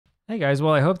Hey guys,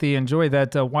 well, I hope that you enjoyed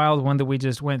that wild one that we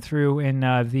just went through in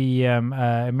the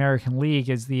American League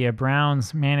as the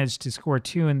Browns managed to score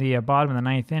two in the bottom of the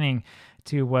ninth inning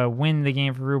to win the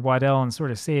game for Rube Waddell and sort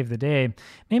of save the day.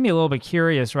 Made me a little bit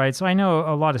curious, right? So I know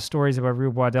a lot of stories about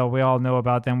Rube Waddell. We all know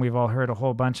about them. We've all heard a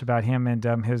whole bunch about him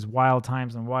and his wild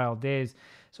times and wild days.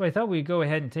 So I thought we'd go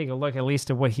ahead and take a look at least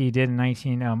at what he did in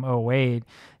 1908.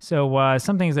 So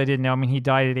some things I didn't know. I mean, he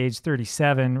died at age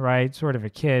 37, right? Sort of a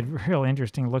kid, real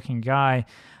interesting looking guy.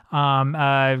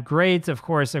 Grades, of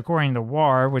course, according to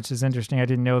WAR, which is interesting. I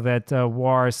didn't know that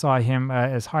WAR saw him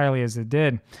as highly as it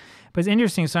did. But it's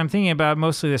interesting. So I'm thinking about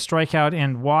mostly the strikeout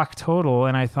and walk total,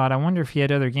 and I thought, I wonder if he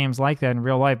had other games like that in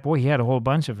real life. Boy, he had a whole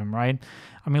bunch of them, right?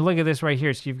 I mean, look at this right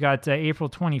here. So you've got April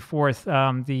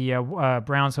 24th, the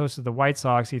Browns hosted the White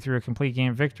Sox. He threw a complete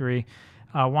game victory,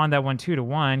 won that one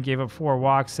 2-1, gave up 4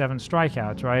 walks, 7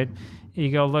 strikeouts, right?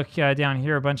 You go look down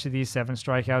here, a bunch of these 7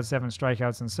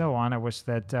 strikeouts, and so on. I wish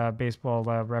that Baseball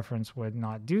Reference would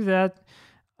not do that.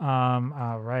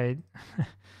 Right.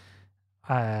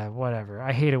 Whatever.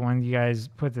 I hate it when you guys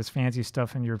put this fancy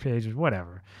stuff in your pages.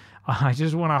 Whatever. I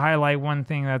just want to highlight one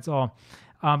thing. That's all.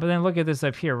 But then look at this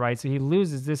up here, right? So he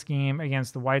loses this game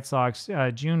against the White Sox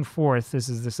June 4th. This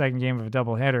is the second game of a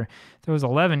doubleheader. Throws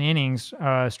 11 innings,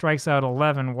 strikes out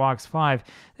 11, walks 5.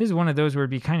 This is one of those where it'd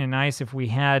be kind of nice if we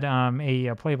had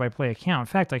a play-by-play account. In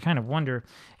fact, I kind of wonder,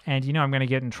 and I'm going to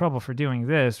get in trouble for doing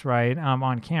this, right,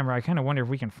 on camera. I kind of wonder if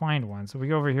we can find one. So we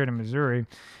go over here to Missouri.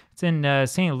 It's in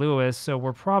St. Louis, so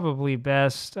we're probably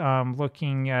best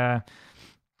looking...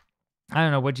 I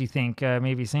don't know. What do you think?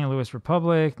 Maybe St. Louis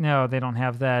Republic? No, they don't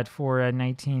have that for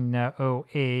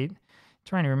 1908.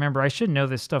 Trying to remember. I should know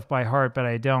this stuff by heart, but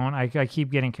I don't. I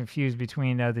keep getting confused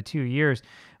between the 2 years.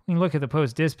 We can look at the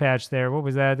Post-Dispatch there. What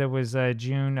was that? That was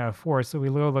June 4th. So we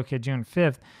will look at June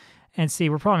 5th and see.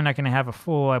 We're probably not going to have a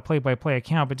full play-by-play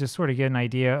account, but just sort of get an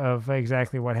idea of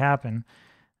exactly what happened.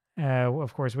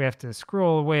 Of course, we have to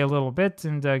scroll away a little bit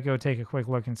and go take a quick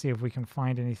look and see if we can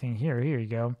find anything here. Here you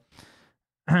go.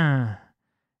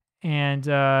 And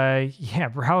yeah,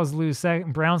 Browns lose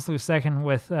second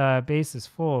with bases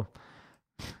full.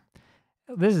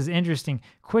 This is interesting.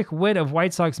 Quick wit of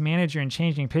White Sox manager and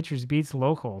changing pitchers beats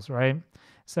locals, right?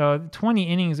 So 20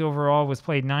 innings overall was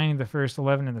played, 9 in the first,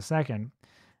 11 in the second.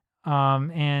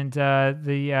 And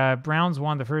the Browns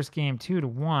won the first game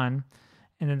 2-1.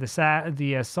 And then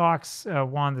the Sox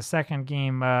won the second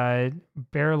game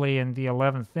barely in the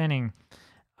 11th inning.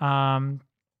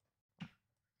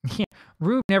 Yeah,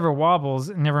 Rube never wobbles,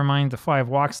 never mind the 5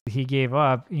 walks that he gave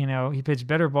up. He pitched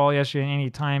better ball yesterday than any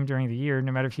time during the year,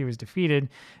 no matter if he was defeated.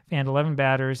 Fanned 11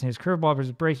 batters, and his curveball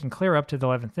was breaking clear up to the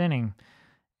 11th inning.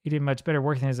 He did much better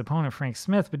work than his opponent, Frank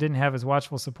Smith, but didn't have his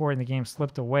watchful support, and the game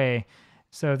slipped away.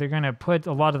 So they're going to put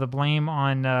a lot of the blame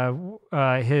on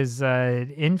his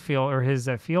infield or his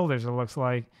fielders, it looks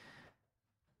like.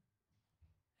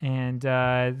 And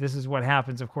this is what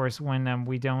happens, of course, when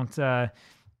we don't...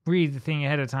 read the thing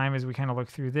ahead of time as we kind of look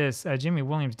through this. Jimmy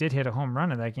Williams did hit a home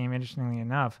run in that game, interestingly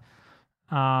enough.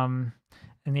 And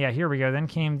yeah, here we go. Then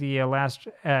came the last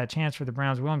chance for the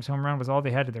Browns. Williams' home run was all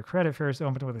they had to their credit. Ferris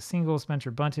opened with a single.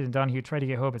 Spencer bunted, and Donahue tried to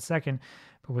get Hope at second,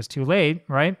 but was too late,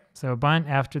 right? So bunt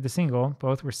after the single.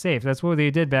 Both were safe. That's what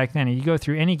they did back then. And you go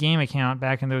through any game account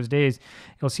back in those days,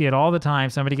 you'll see it all the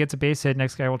time. Somebody gets a base hit,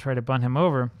 next guy will try to bunt him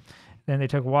over. Then they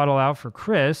took Waddell out for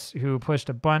Chris, who pushed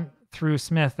a bunt through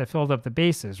Smith that filled up the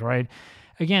bases, right?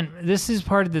 Again, this is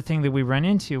part of the thing that we run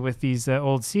into with these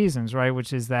old seasons, right?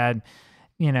 Which is that,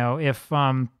 if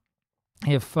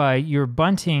you're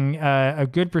bunting a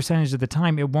good percentage of the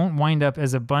time, it won't wind up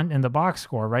as a bunt in the box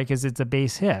score, right? Because it's a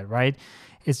base hit, right?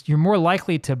 You're more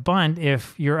likely to bunt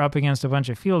if you're up against a bunch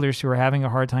of fielders who are having a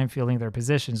hard time fielding their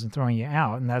positions and throwing you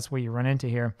out, and that's what you run into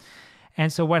here.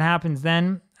 And so what happens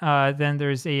then? Then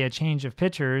there's a change of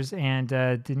pitchers, and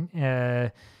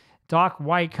Doc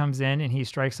White comes in and he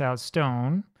strikes out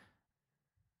Stone.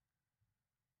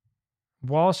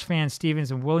 Walsh, fans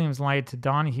Stevens, and Williams lied to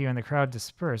Donahue, and the crowd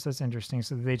dispersed. That's interesting.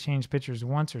 So they changed pitchers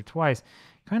once or twice.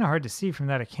 Kind of hard to see from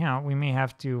that account. We may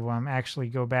have to actually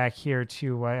go back here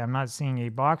to, I'm not seeing a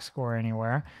box score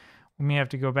anywhere. We may have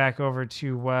to go back over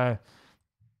to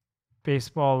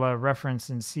Baseball Reference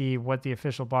and see what the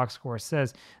official box score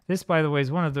says. This, by the way,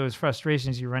 is one of those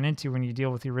frustrations you run into when you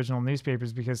deal with the original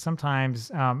newspapers, because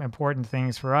sometimes important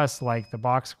things for us, like the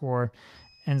box score,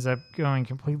 ends up going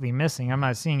completely missing. I'm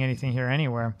not seeing anything here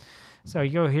anywhere. So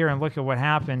you go here and look at what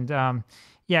happened.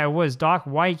 Yeah, it was Doc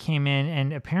White came in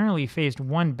and apparently faced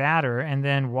 1 batter, and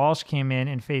then Walsh came in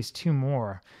and faced 2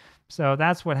 more. So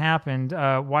that's what happened.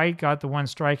 White got the 1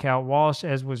 strikeout. Walsh,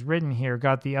 as was written here,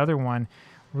 got the other one.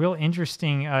 Real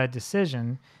interesting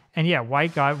decision. And yeah,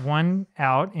 White got one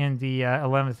out in the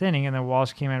 11th inning, and then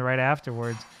Walsh came in right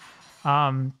afterwards.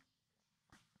 And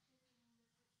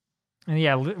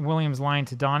yeah, Williams line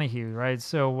to Donahue, right?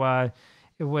 So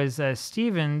it was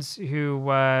Stevens who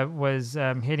was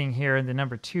hitting here in the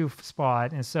number 2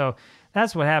 spot. And so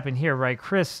that's what happened here, right?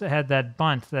 Chris had that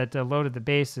bunt that loaded the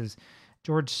bases.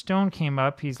 George Stone came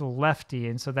up. He's a lefty.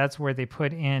 And so that's where they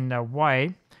put in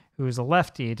White, who was a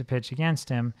lefty, to pitch against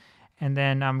him. And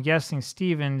then I'm guessing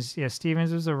Stevens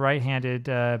was a right-handed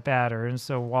batter. And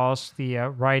so Walsh, the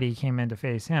righty, came in to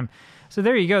face him. So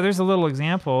there you go. There's a little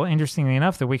example, interestingly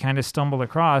enough, that we kind of stumbled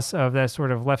across of that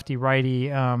sort of lefty-righty,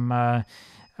 that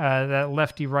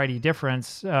lefty-righty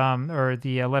difference, or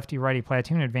the lefty-righty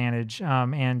platoon advantage.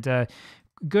 And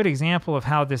good example of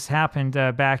how this happened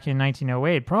back in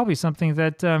 1908. Probably something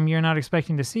that you're not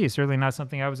expecting to see. Certainly not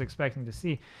something I was expecting to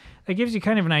see. That gives you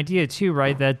kind of an idea too,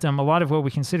 right? That a lot of what we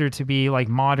consider to be like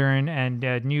modern and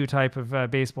new type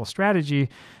of baseball strategy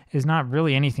is not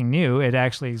really anything new. It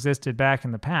actually existed back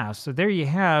in the past. So there you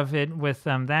have it with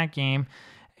that game.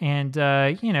 And,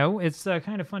 it's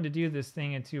kind of fun to do this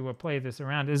thing and to play this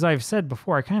around. As I've said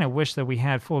before, I kind of wish that we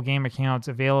had full game accounts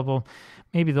available.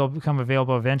 Maybe they'll become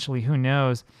available eventually. Who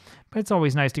knows? But it's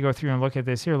always nice to go through and look at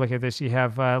this. Here, look at this. You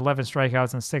have 11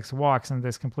 strikeouts and 6 walks in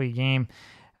this complete game.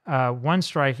 10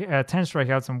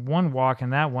 strikeouts and 1 walk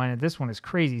in that one. And this one is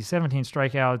crazy. 17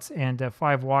 strikeouts and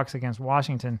 5 walks against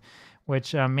Washington,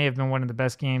 which may have been one of the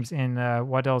best games in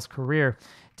Waddell's career.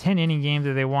 10-inning game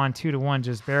that they won 2-1,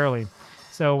 just barely.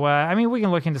 So, we can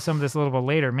look into some of this a little bit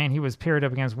later. Man, he was paired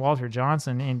up against Walter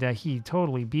Johnson, and he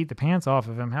totally beat the pants off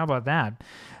of him. How about that?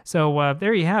 So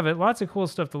there you have it. Lots of cool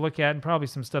stuff to look at, and probably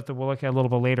some stuff that we'll look at a little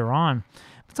bit later on.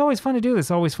 It's always fun to do this.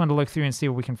 It's always fun to look through and see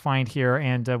what we can find here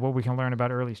and what we can learn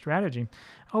about early strategy.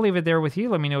 I'll leave it there with you.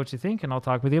 Let me know what you think, and I'll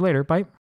talk with you later. Bye.